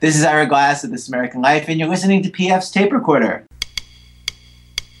This is Ira Glass of This American Life, and you're listening to PF's Tape Recorder.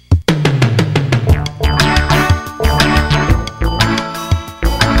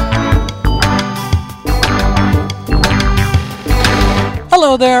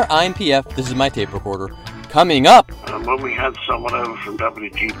 Hello there, I'm PF. This is my tape recorder. Coming up. When we had someone over from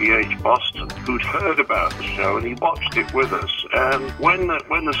WGBH Boston who'd heard about the show and he watched it with us, and when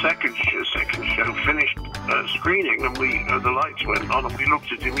the second show finished screening and the lights went on and we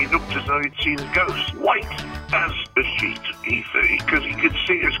looked at him, he looked as though he'd seen a ghost, white as a sheet, because he could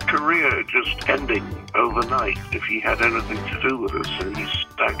see his career just ending overnight if he had anything to do with us, and he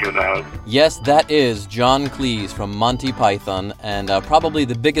staggered out. Yes, that is John Cleese from Monty Python, and probably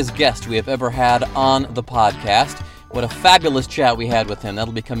the biggest guest we have ever had on the podcast. What a fabulous chat we had with him.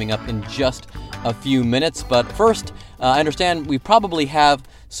 That'll be coming up in just a few minutes. But first, I understand we probably have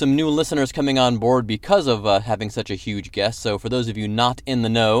some new listeners coming on board because of having such a huge guest. So for those of you not in the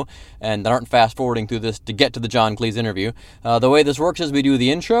know and that aren't fast-forwarding through this to get to the John Cleese interview, the way this works is we do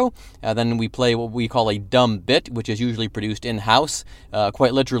the intro, then we play what we call a dumb bit, which is usually produced in-house,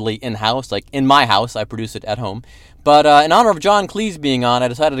 quite literally in-house, like in my house. I produce it at home. But in honor of John Cleese being on, I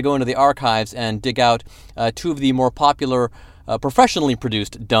decided to go into the archives and dig out two of the more popular professionally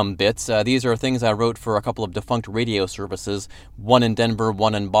produced dumb bits. These are things I wrote for a couple of defunct radio services, one in Denver,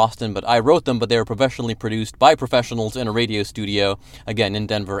 one in Boston, but I wrote them, but they were professionally produced by professionals in a radio studio, again, in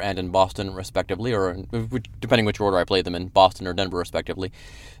Denver and in Boston, respectively, or depending which order I played them in, Boston or Denver, respectively.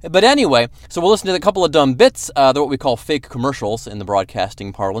 But anyway, so we'll listen to a couple of dumb bits. They're what we call fake commercials in the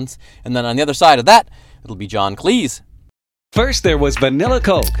broadcasting parlance, and then on the other side of that, it'll be John Cleese. First, there was Vanilla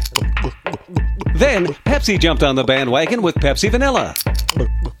Coke. Then, Pepsi jumped on the bandwagon with Pepsi Vanilla.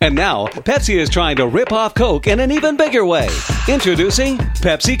 And now, Pepsi is trying to rip off Coke in an even bigger way. Introducing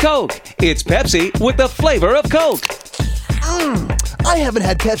Pepsi Coke. It's Pepsi with the flavor of Coke. I haven't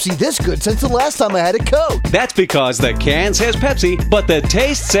had Pepsi this good since the last time I had a Coke. That's because the can says Pepsi, but the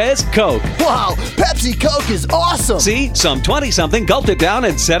taste says Coke. Wow, Pepsi Coke is awesome. See, some 20-something gulped it down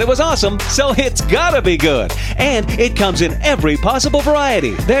and said it was awesome, so it's gotta be good. And it comes in every possible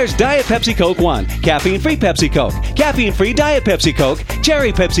variety. There's Diet Pepsi Coke 1, Caffeine-Free Pepsi Coke, Caffeine-Free Diet Pepsi Coke,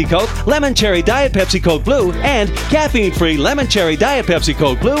 Cherry Pepsi Coke, Lemon Cherry Diet Pepsi Coke Blue, and Caffeine-Free Lemon Cherry Diet Pepsi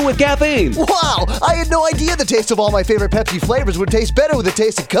Coke Blue with caffeine. Wow, I had no idea the taste of all my favorite Pepsi flavors would taste better with a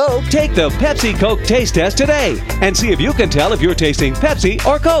taste of Coke. Take the Pepsi Coke taste test today and see if you can tell if you're tasting Pepsi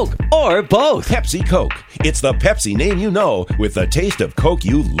or Coke, or both. Pepsi Coke. It's the Pepsi name you know with the taste of Coke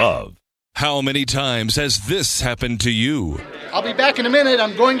you love. How many times has this happened to you? I'll be back in a minute.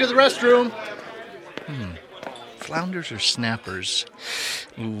 I'm going to the restroom. Flounders or snappers?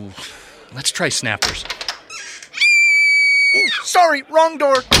 Ooh, let's try snappers. Ooh, sorry, wrong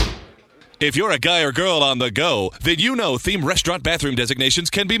door. If you're a guy or girl on the go, then you know theme restaurant bathroom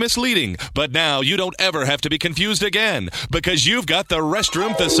designations can be misleading. But now you don't ever have to be confused again, because you've got the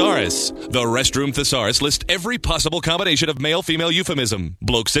Restroom Thesaurus. The Restroom Thesaurus lists every possible combination of male-female euphemism.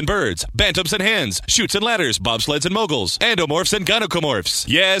 Blokes and birds, bantams and hens, chutes and ladders, bobsleds and moguls, endomorphs and gynekomorphs.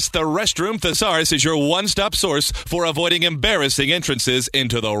 Yes, the Restroom Thesaurus is your one-stop source for avoiding embarrassing entrances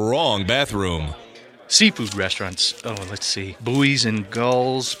into the wrong bathroom. Seafood restaurants. Oh, let's see. Buoys and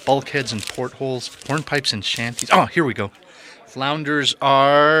gulls, bulkheads and portholes, hornpipes and shanties. Oh, here we go. Flounders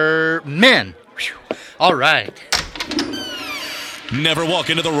are men. Whew. All right. Never walk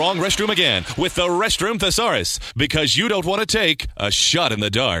into the wrong restroom again with the Restroom Thesaurus, because you don't want to take a shot in the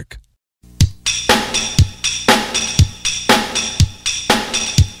dark.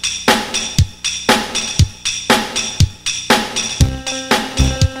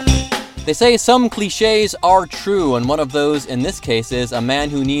 They say some cliches are true, and one of those in this case is a man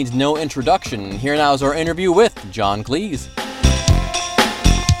who needs no introduction. Here now is our interview with John Cleese.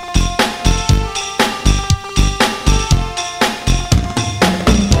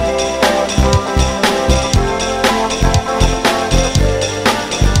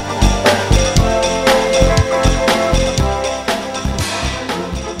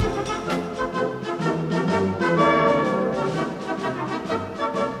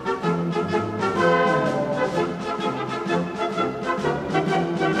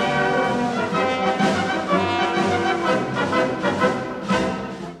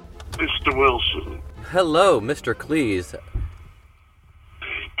 Hello, Mr. Cleese.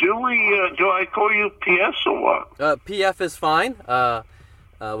 Do I call you PS or what? PF is fine.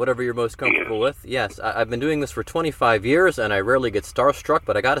 Whatever you're most comfortable with. Yes, I've been doing this for 25 years, and I rarely get starstruck,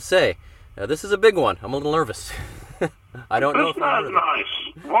 but I gotta say, this is a big one. I'm a little nervous. I don't know if I'm That's not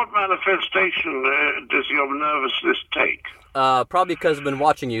nice. What manifestation does your nervousness take? Probably because I've been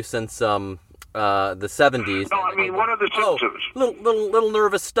watching you since the 70s. No, I mean, what are the symptoms? Little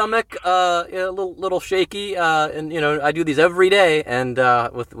nervous stomach, little shaky, and I do these every day, and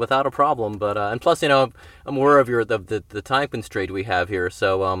without a problem. But and plus, I'm aware of the time constraint we have here,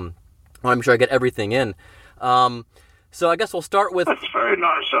 so I want to make sure I get everything in. So I guess we'll start with... That's very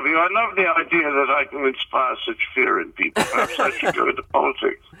nice of you. I love the idea that I can inspire such fear in people. Perhaps I should go into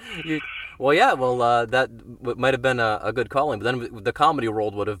politics. That might have been a good calling, but then the comedy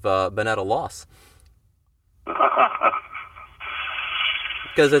world would have been at a loss. Because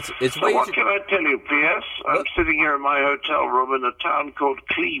it's so what can I tell you, P.S.? I'm sitting here in my hotel room in a town called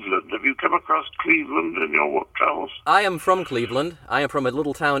Cleveland. Have you come across Cleveland in your travels? I am from Cleveland. I am from a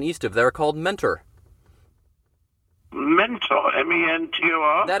little town east of there called Mentor. Mentor,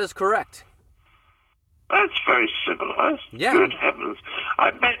 M-E-N-T-O-R? That is correct. That's very civilized. Yeah. Good heavens.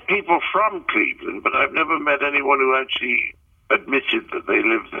 I've met people from Cleveland, but I've never met anyone who actually admitted that they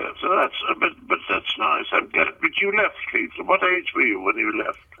lived there. So but that's nice. I'm glad. But you left Cleveland. What age were you when you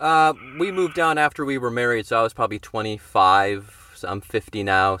left? We moved down after we were married, so I was probably 25. So I'm 50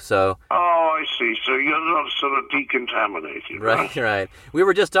 now, so... Oh, I see. So you're not sort of decontaminated, right? Right. We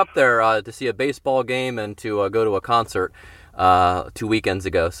were just up there to see a baseball game and to go to a concert 2 weekends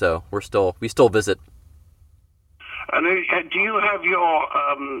ago, so we still visit. And do you have your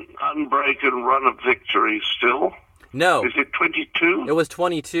unbroken run of victory still? No. Is it 22? It was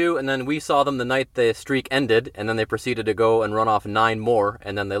 22, and then we saw them the night the streak ended, and then they proceeded to go and run off 9 more,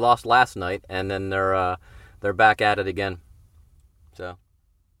 and then they lost last night, and then they're back at it again. So.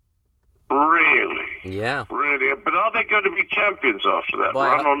 Really? Yeah. Really? But are they going to be champions after that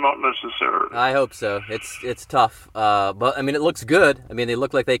run, or not necessarily? I hope so. It's tough. But, I mean, it looks good. I mean, they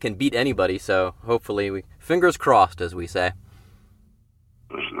look like they can beat anybody, so hopefully, fingers crossed, as we say.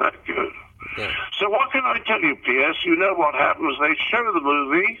 Isn't that good? Yeah. So what can I tell you, P.S.? You know what happens. They show the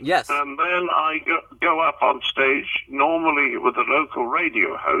movie. Yes. And then I go up on stage, normally with a local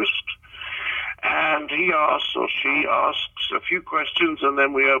radio host, and he asks or she asks a few questions, and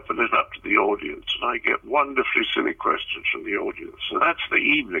then we open it up to the audience. And I get wonderfully silly questions from the audience. So that's the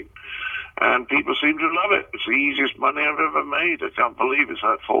evening. And people seem to love it. It's the easiest money I've ever made. I can't believe it's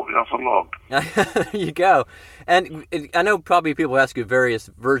like falling off a log. There you go. And I know probably people ask you various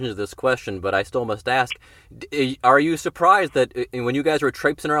versions of this question, but I still must ask, are you surprised that when you guys were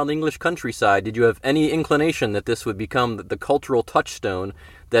traipsing around the English countryside, did you have any inclination that this would become the cultural touchstone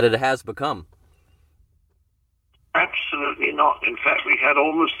that it has become? Absolutely not. In fact, we had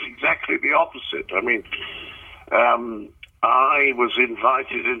almost exactly the opposite. I mean, I was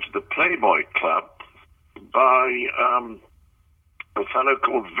invited into the Playboy Club by a fellow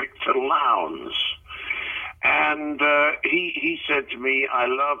called Victor Lowndes. And he said to me, I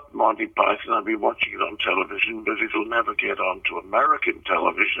love Monty Python. I've been watching it on television, but it'll never get onto American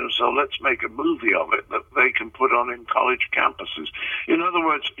television, so let's make a movie of it that they can put on in college campuses. In other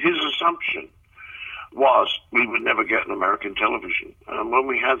words, his assumption was we would never get an American television. And when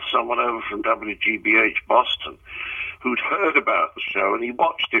we had someone over from WGBH Boston who'd heard about the show, and he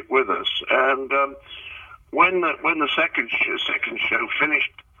watched it with us, and when the second show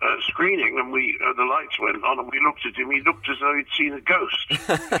finished screening, and the lights went on, and we looked at him, he looked as though he'd seen a ghost.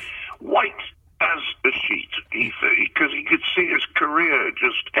 White as a sheet, because he could see his career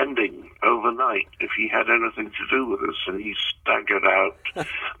just ending overnight if he had anything to do with us, and he staggered out,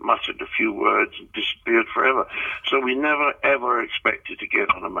 muttered a few words, and disappeared forever. So we never, ever expected to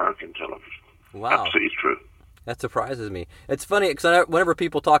get on American television. Wow. Absolutely true. That surprises me. It's funny, because whenever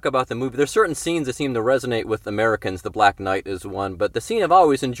people talk about the movie, there's certain scenes that seem to resonate with Americans. The Black Knight is one, but the scene I've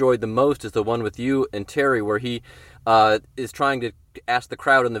always enjoyed the most is the one with you and Terry, where he is trying to ask the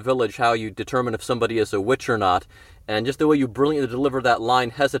crowd in the village how you determine if somebody is a witch or not, and just the way you brilliantly deliver that line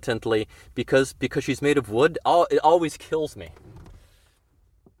hesitantly, because she's made of wood, it always kills me.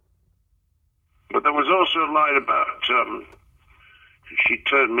 But there was also a line about... she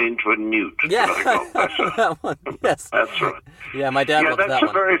turned me into a newt. Yeah, I got better. that one. Yes, that's right. Yeah, my dad loves that one. Yeah, that's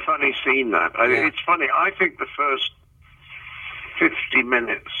a very funny scene. It's funny. I think the first 50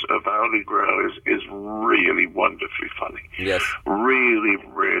 minutes of Holy Grail is really wonderfully funny. Yes, really,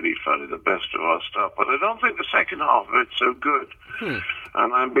 really funny. The best of our stuff. But I don't think the second half of it's so good.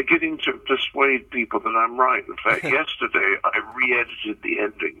 And I'm beginning to persuade people that I'm right. In fact, yesterday I re-edited the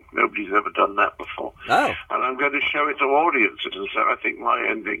ending. Nobody's ever done that before. Oh. And I'm going to show it to audiences and say, I think my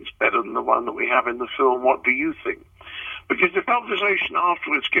ending's better than the one that we have in the film. What do you think? Because the conversation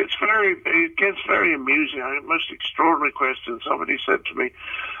afterwards gets very amusing. I had a most extraordinary question. Somebody said to me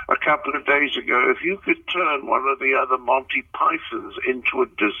a couple of days ago, if you could turn one of the other Monty Pythons into a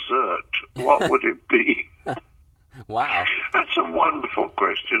dessert, what would it be? Wow. That's a wonderful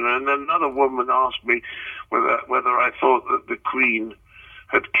question. And another woman asked me whether I thought that the Queen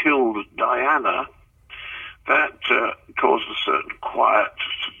had killed Diana. That caused a certain quiet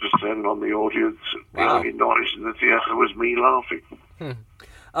to descend on the audience. The only noise in the theater was me laughing.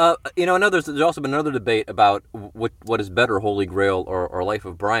 I know there's also been another debate about what is better, Holy Grail or Life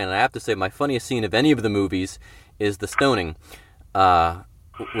of Brian. And I have to say, my funniest scene of any of the movies is the stoning.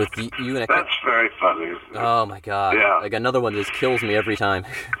 With you and That's very funny. Oh my God! Yeah. Like another one that just kills me every time.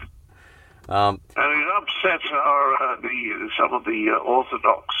 And it upsets some of the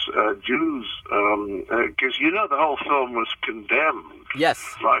Orthodox Jews, because the whole film was condemned.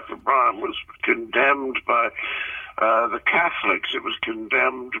 Yes. Life of Brian was condemned by the Catholics. It was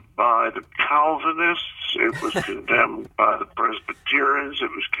condemned by the Calvinists. It was condemned by the Presbyterians. It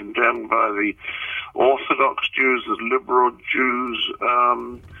was condemned by the Orthodox Jews, the liberal Jews,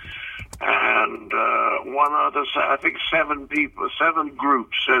 and one other, I think 7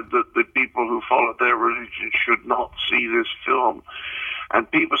 groups said that the people who followed their religion should not see this film. And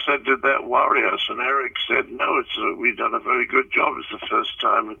people said, did that worry us? And Eric said, no, we've done a very good job. It's the first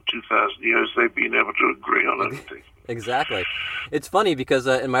time in 2,000 years they've been able to agree on anything. Exactly. It's funny because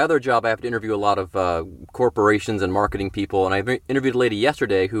in my other job I have to interview a lot of corporations and marketing people, and I interviewed a lady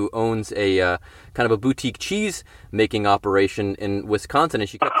yesterday who owns a kind of a boutique cheese making operation in Wisconsin, and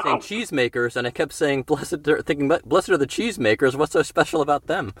she kept saying cheesemakers, and I kept saying blessed are the cheesemakers. What's so special about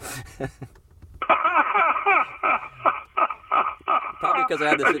them? Probably because I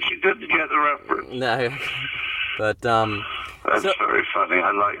had this. She didn't get the reference. No, but that's very funny.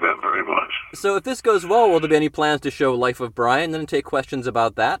 I like that very much. So if this goes well, will there be any plans to show Life of Brian, then take questions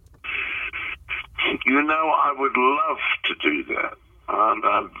about that? I would love to do that, and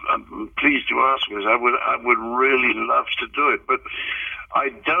I'm pleased you asked me. I would really love to do it, but I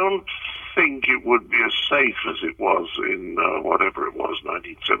don't think it would be as safe as it was in whatever it was,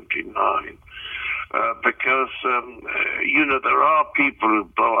 1979. Because, there are people who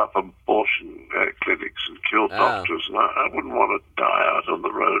blow up abortion clinics and kill doctors, and I wouldn't want to die out on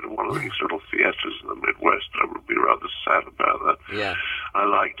the road in one of these little theaters in the Midwest. I would be rather sad about that. Yeah. I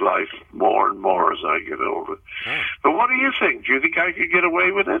like life more and more as I get older. Oh. But what do you think? Do you think I could get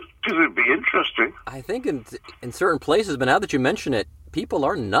away with it? Because it'd be interesting. I think in certain places, but now that you mention it, people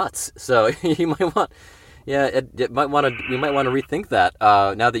are nuts. So you might want... Yeah, you might want to rethink that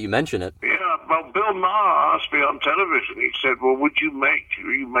now that you mention it. Yeah, well, Bill Maher asked me on television. He said, "Well, you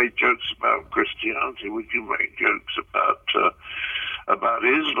made jokes about Christianity? Would you make jokes about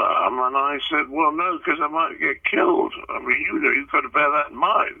Islam?" And I said, "Well, no, because I might get killed. I mean, you've got to bear that in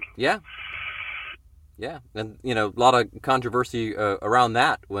mind." Yeah, and a lot of controversy around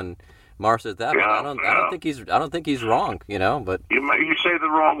that when Maher says that. Yeah, but I don't think he's wrong. But you say the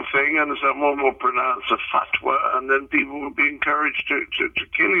wrong thing, and someone will pronounce a fatwa, and then people will be encouraged to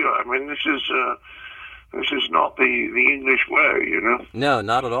kill you. I mean, this is not the English way, No,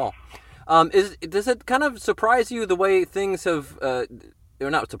 not at all. Does it kind of surprise you the way things have? Or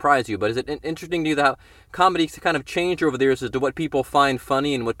not surprise you, but is it interesting to you how comedy's kind of changed over the years as to what people find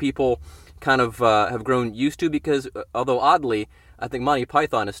funny and what people kind of have grown used to? Because although oddly, I think Monty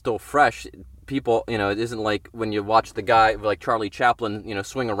Python is still fresh. People, it isn't like when you watch the guy like Charlie Chaplin,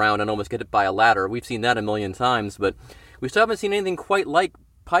 swing around and almost get hit by a ladder. We've seen that a million times, but we still haven't seen anything quite like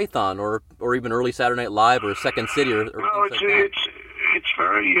Python or even early Saturday Night Live or Second City or things like that. It's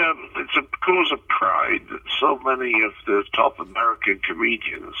very, it's a cause of pride that so many of the top American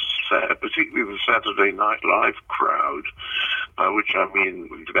comedians, particularly the Saturday Night Live crowd, by which I mean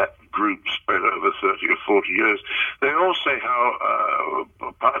that group spread over 30 or 40 years, they all say how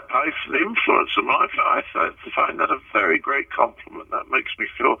Python influenced them. I find that a very great compliment. That makes me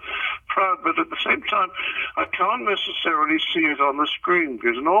feel proud, but at the same time, I can't necessarily see it on the screen,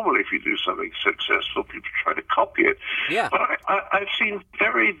 because normally if you do something successful, people try to copy it. Yeah. But I've seen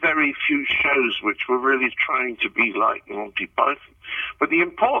very, very few shows which were really trying to be like Monty Python. But the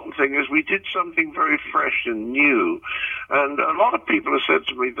important thing is we did something very fresh and new. And a lot of people have said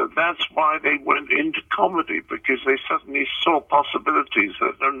to me that that's why they went into comedy, because they suddenly saw possibilities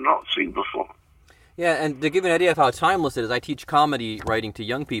that they've not seen before. Yeah, and to give you an idea of how timeless it is, I teach comedy writing to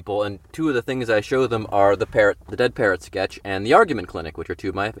young people, and two of the things I show them are the Dead Parrot sketch and the Argument Clinic, which are two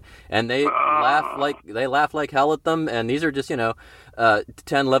of my, and they laugh like hell at them, and these are just 10,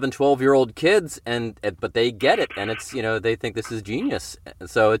 11, 12-year-old kids, but they get it, and it's they think this is genius,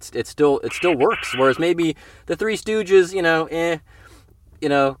 so it still works. Whereas maybe the Three Stooges,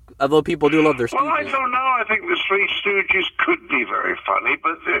 although people do love their Stooges. Well, I don't know. I think the Three Stooges could be very funny,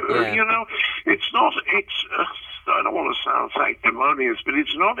 but it's not. I don't don't want to sound sanctimonious, but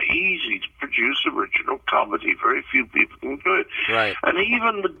it's not easy to produce original comedy. Very few people can do it. Right. And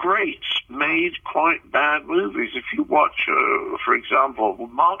even the greats made quite bad movies. If you watch, for example, the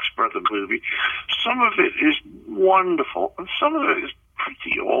Marx Brothers movie, some of it is wonderful, and some of it is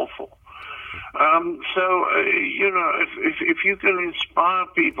pretty awful. If you can inspire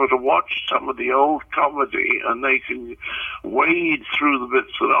people to watch some of the old comedy and they can wade through the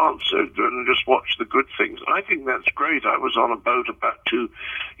bits that aren't so good and just watch the good things, I think that's great. I was on a boat about 2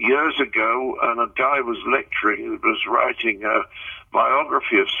 years ago, and a guy was lecturing who was writing a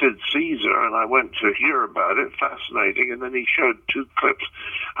biography of Sid Caesar, and I went to hear about it, fascinating, and then he showed 2 clips.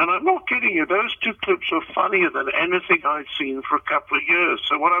 And I'm not kidding you, those 2 clips were funnier than anything I'd seen for a couple of years.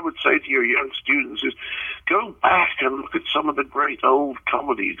 So what I would say to your young students is go back and look at some of the great old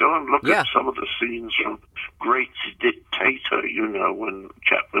comedy. Go and look at some of the scenes from Great Dictator, when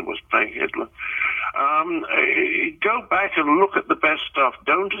Chaplin was playing Hitler. Go back and look at the best stuff.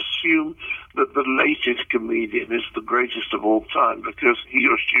 Don't assume that the latest comedian is the greatest of all time, because he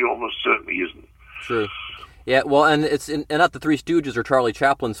or she almost certainly isn't. True. Yeah, well, and it's not the Three Stooges or Charlie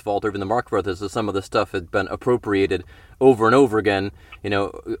Chaplin's fault, or even the Marx Brothers, that some of the stuff had been appropriated over and over again,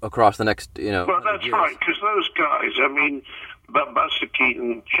 across the next, Well, that's years. right, because those guys, Buster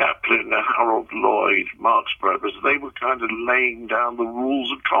Keaton, Chaplin, Harold Lloyd, Marx Brothers, they were kind of laying down the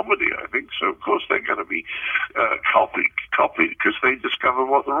rules of comedy, I think. So, of course, they're going to be copied, because they discovered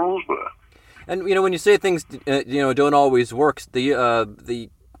what the rules were. And, when you say things, don't always work, the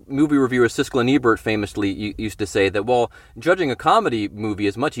movie reviewer Siskel and Ebert famously used to say that, well, judging a comedy movie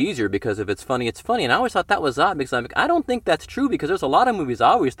is much easier because if it's funny, it's funny. And I always thought that was odd, because I don't think that's true, because there's a lot of movies I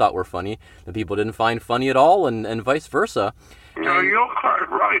always thought were funny that people didn't find funny at all, and vice versa. No, you're quite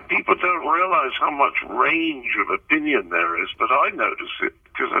right. People don't realize how much range of opinion there is, but I notice it,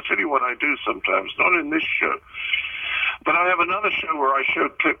 because I tell you what I do sometimes, not in this show. But I have another show where I show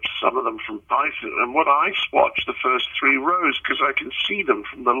clips, some of them from Python, and what I watch the first 3 rows because I can see them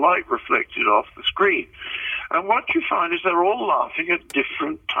from the light reflected off the screen. And what you find is they're all laughing at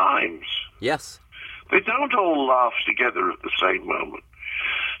different times. Yes. They don't all laugh together at the same moment.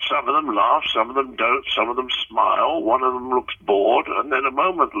 Some of them laugh, some of them don't, some of them smile, one of them looks bored, and then a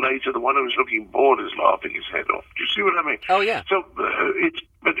moment later the one who's looking bored is laughing his head off. Do you see what I mean? Oh, yeah. So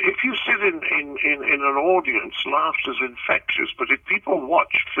but if you sit in an audience, laughter's infectious, but if people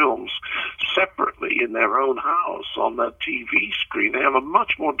watch films separately in their own house on their TV screen, they have a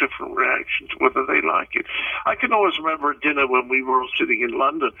much more different reaction to whether they like it. I can always remember a dinner when we were all sitting in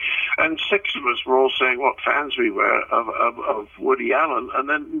London, and 6 of us were all saying what fans we were of Woody Allen, and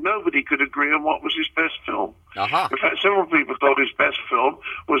then nobody could agree on what was his best film. Uh-huh. In fact, several people thought his best film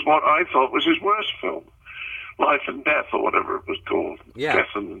was what I thought was his worst film. Life and Death, or whatever it was called. Yeah.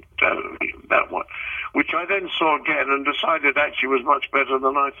 Death and that one. Which I then saw again and decided actually was much better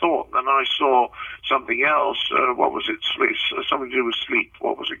than I thought. Then I saw something else. What was it? Sleep. Something to do with sleep.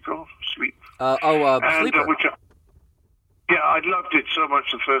 What was it called? Sleep. Sleeper. I loved it so much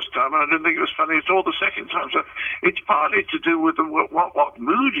the first time, and I didn't think it was funny at all the second time. So it's partly to do with what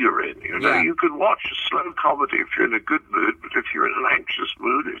mood you're in. Yeah. You can watch a slow comedy if you're in a good mood, but if you're in an anxious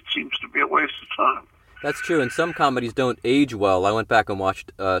mood, it seems to be a waste of time. That's true, and some comedies don't age well. I went back and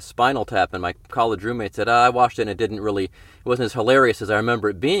watched Spinal Tap, and my college roommate said, I watched it and it wasn't as hilarious as I remember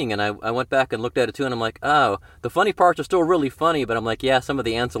it being, and I went back and looked at it too, and I'm like, oh, the funny parts are still really funny, but I'm like, yeah, some of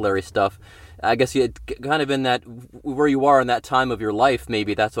the ancillary stuff, I guess you kind of in that, where you are in that time of your life,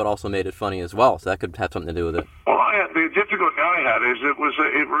 maybe that's what also made it funny as well, so that could have something to do with it. Well, the difficulty I had is it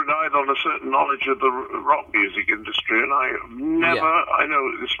relied on a certain knowledge of the rock music industry, and I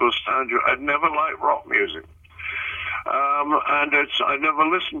know this will sound you, I'd never liked rock music. I never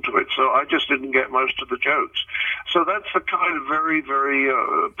listened to it, so I just didn't get most of the jokes. So that's the kind of very, very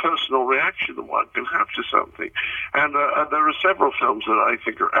personal reaction that one can have to something. And there are several films that I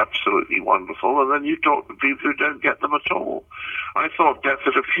think are absolutely wonderful, and then you talk to people who don't get them at all. I thought Death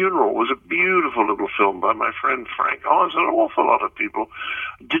at a Funeral was a beautiful little film by my friend Frank Oz, and an awful lot of people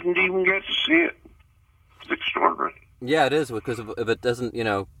didn't even get to see it. It's extraordinary. Yeah, it is, because if it doesn't,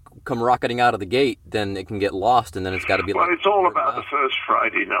 come rocketing out of the gate, then it can get lost, and then it's got to be Well, it's all about the first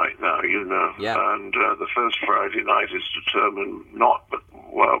Friday night now, Yeah. And the first Friday night is determined not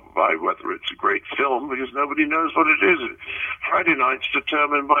by whether it's a great film, because nobody knows what it is. Friday night's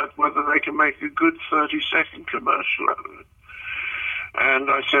determined by whether they can make a good 30-second commercial out of it. And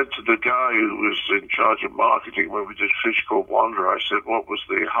I said to the guy who was in charge of marketing when we did Fish Called Wanderer, I said, what was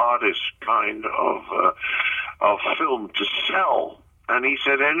the hardest kind of film to sell? And he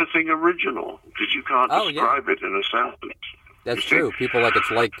said, anything original, because you can't describe it in a sentence. That's true. People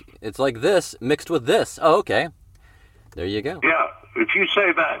it's like this mixed with this. Oh, okay. There you go. Yeah, if you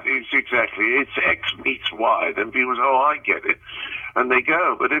say that, it's X meets Y, then people say, oh, I get it. And they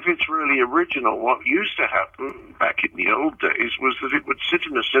go. But if it's really original, what used to happen back in the old days was that it would sit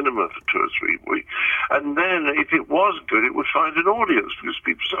in a cinema for 2 or 3 weeks. And then if it was good, it would find an audience because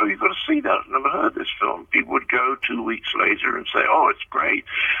people say, oh, you've got to see that. I've never heard this film. People would go 2 weeks later and say, oh, it's great.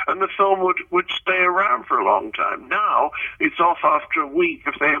 And the film would stay around for a long time. Now, it's off after a week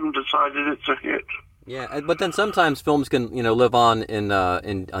if they haven't decided it's a hit. Yeah, but then sometimes films can, live on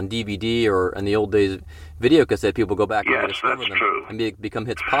on DVD or in the old days video cassette. People go back and rediscover them true. And become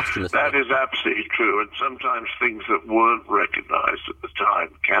hits posthumously. That is absolutely true. And sometimes things that weren't recognized at the time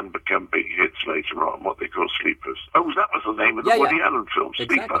can become big hits later on, what they call sleepers. Oh, that was the name of the Woody Allen film,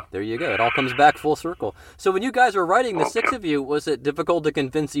 Sleeper. Exactly. There you go. It all comes back full circle. So when you guys were writing, the six of you, was it difficult to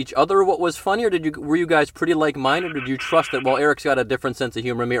convince each other what was funny, or were you guys pretty like-minded, or did you trust that, well, Eric's got a different sense of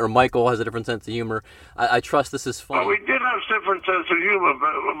humor than me, or Michael has a different sense of humor, I trust this is funny? Well, we did have different sense of humor,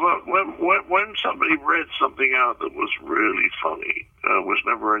 but when somebody read something out that was really funny, was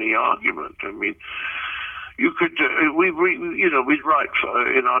never any argument. I mean, you could we'd write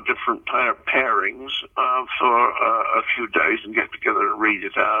in our different pairings for a few days and get together and read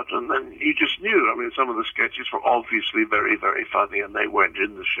it out, and then you just knew. I mean, some of the sketches were obviously very, very funny, and they went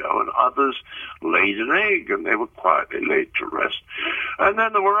in the show, and others laid an egg, and they were quietly laid to rest. And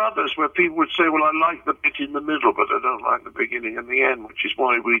then there were others where people would say, well, I like the bit in the middle, but I don't like the beginning and the end, which is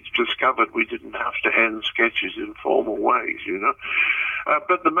why we discovered we didn't have to end sketches in formal ways,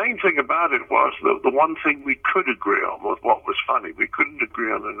 But the main thing about it was the one thing we could agree on was what was funny. We couldn't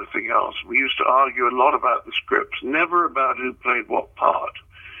agree on anything else. We used to argue a lot about the scripts, never about who played what part,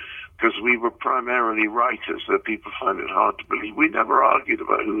 because we were primarily writers, so people find it hard to believe. We never argued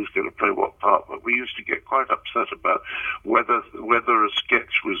about who was going to play what part, but we used to get quite upset about whether a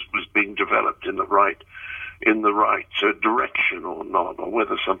sketch was being developed in the right direction or not, or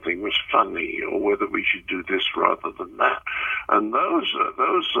whether something was funny, or whether we should do this rather than that. And those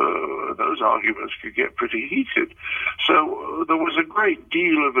arguments could get pretty heated. So there was a great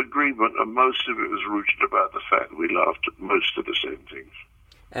deal of agreement, and most of it was rooted about the fact that we laughed at most of the same things.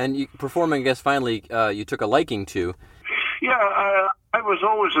 And performing, I guess, finally, you took a liking to. Yeah, I was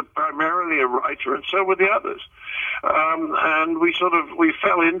always primarily a writer, and so were the others. And we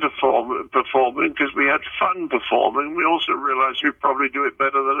fell into performing because we had fun performing. We also realized we'd probably do it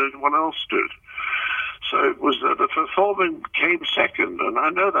better than anyone else did. So it was the performing came second, and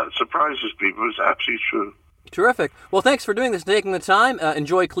I know that surprises people. It's absolutely true. Terrific. Well, thanks for doing this, taking the time.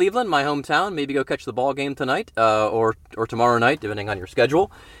 Enjoy Cleveland, my hometown. Maybe go catch the ball game tonight or tomorrow night, depending on your schedule.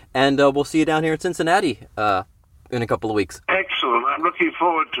 And we'll see you down here in Cincinnati in a couple of weeks. Excellent. I'm looking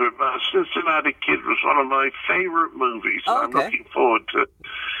forward to it. Cincinnati Kid was one of my favorite movies. Oh, okay. I'm looking forward to it.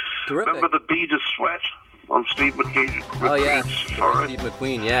 Terrific. Remember The Beat of Sweat on Steve McQueen? Oh, yeah. Steve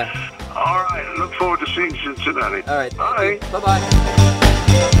McQueen, yeah. All right. Look forward to seeing Cincinnati. All right. Bye. Bye-bye.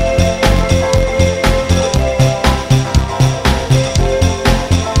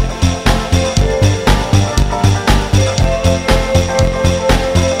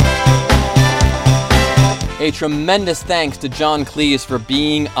 A tremendous thanks to John Cleese for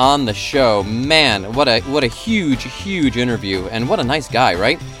being on the show. Man, what a huge, huge interview, and what a nice guy,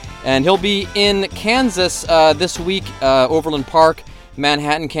 right? And he'll be in Kansas this week, Overland Park,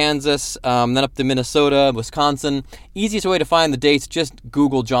 Manhattan, Kansas, then up to Minnesota, Wisconsin. Easiest way to find the dates, just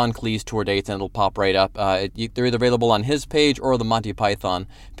Google John Cleese tour dates and it'll pop right up. They're either available on his page or the Monty Python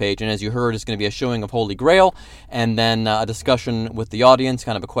page. And as you heard, it's going to be a showing of Holy Grail and then a discussion with the audience,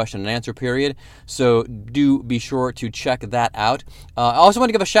 kind of a question and answer period. So do be sure to check that out. I also want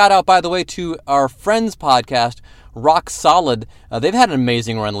to give a shout out, by the way, to our Friends podcast, Rock Solid. They've had an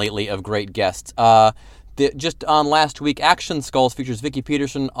amazing run lately of great guests. Just on last week, Action Skulls features Vicky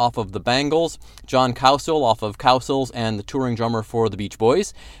Peterson off of the Bangles, John Cowsill off of Cowsills and the touring drummer for the Beach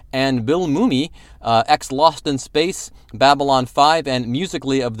Boys, and Bill Mooney, ex-Lost in Space, Babylon 5, and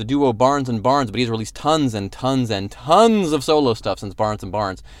musically of the duo Barnes and Barnes, but he's released tons and tons and tons of solo stuff since Barnes and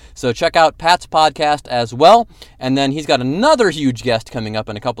Barnes. So check out Pat's podcast as well, and then he's got another huge guest coming up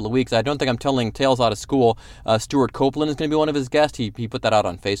in a couple of weeks. I don't think I'm telling tales out of school. Stuart Copeland is going to be one of his guests. He put that out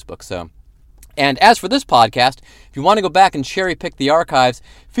on Facebook, so... And as for this podcast, if you want to go back and cherry pick the archives,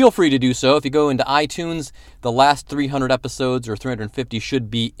 feel free to do so. If you go into iTunes, the last 300 episodes or 350 should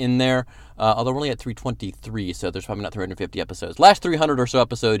be in there, although we're only at 323, so there's probably not 350 episodes. Last 300 or so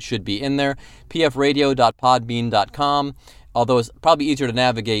episodes should be in there, pfradio.podbean.com. Although it's probably easier to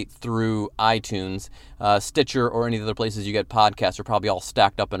navigate through iTunes. Stitcher, or any of the other places you get podcasts are probably all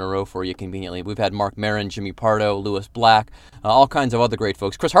stacked up in a row for you conveniently. We've had Mark Maron, Jimmy Pardo, Lewis Black, all kinds of other great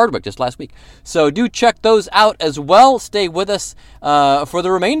folks. Chris Hardwick just last week. So do check those out as well. Stay with us for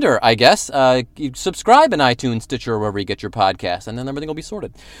the remainder, I guess. You subscribe in iTunes, Stitcher, or wherever you get your podcasts, and then everything will be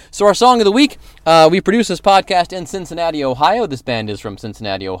sorted. So our song of the week, we produce this podcast in Cincinnati, Ohio. This band is from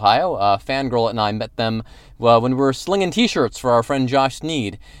Cincinnati, Ohio. Fangirl and I met them when we were slinging T-shirts for our friend Josh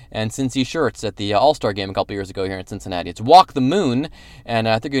Sneed and Cincy Shirts at the All-Star Game a couple years ago here in Cincinnati. It's Walk the Moon, and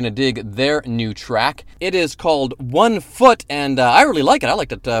I think you're going to dig their new track. It is called 1 Foot, and I really like it. I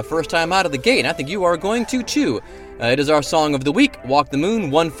liked it first time out of the gate, and I think you are going to too. It is our song of the week, Walk the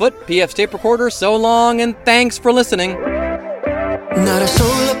Moon, 1 Foot, PF's Tape Recorder. So long, and thanks for listening. Not a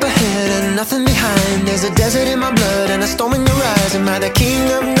soul up ahead and nothing behind. There's a desert in my blood and a storm in your eyes. Am I the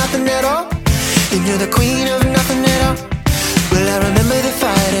king of nothing at all? And you're the queen of nothing at all. Well, I remember the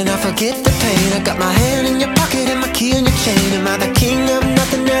fight and I forget the pain. I got my hand in your pocket and my key in your chain. Am I the king of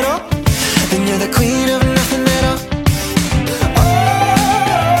nothing at all? And you're the queen of nothing at all.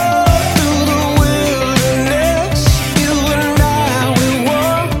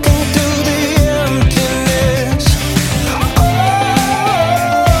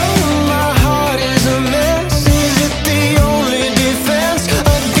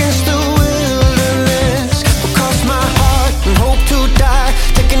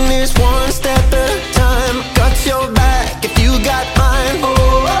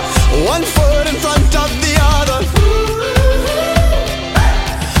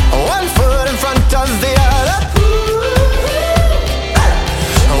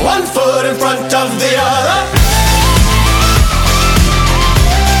 In front of the other.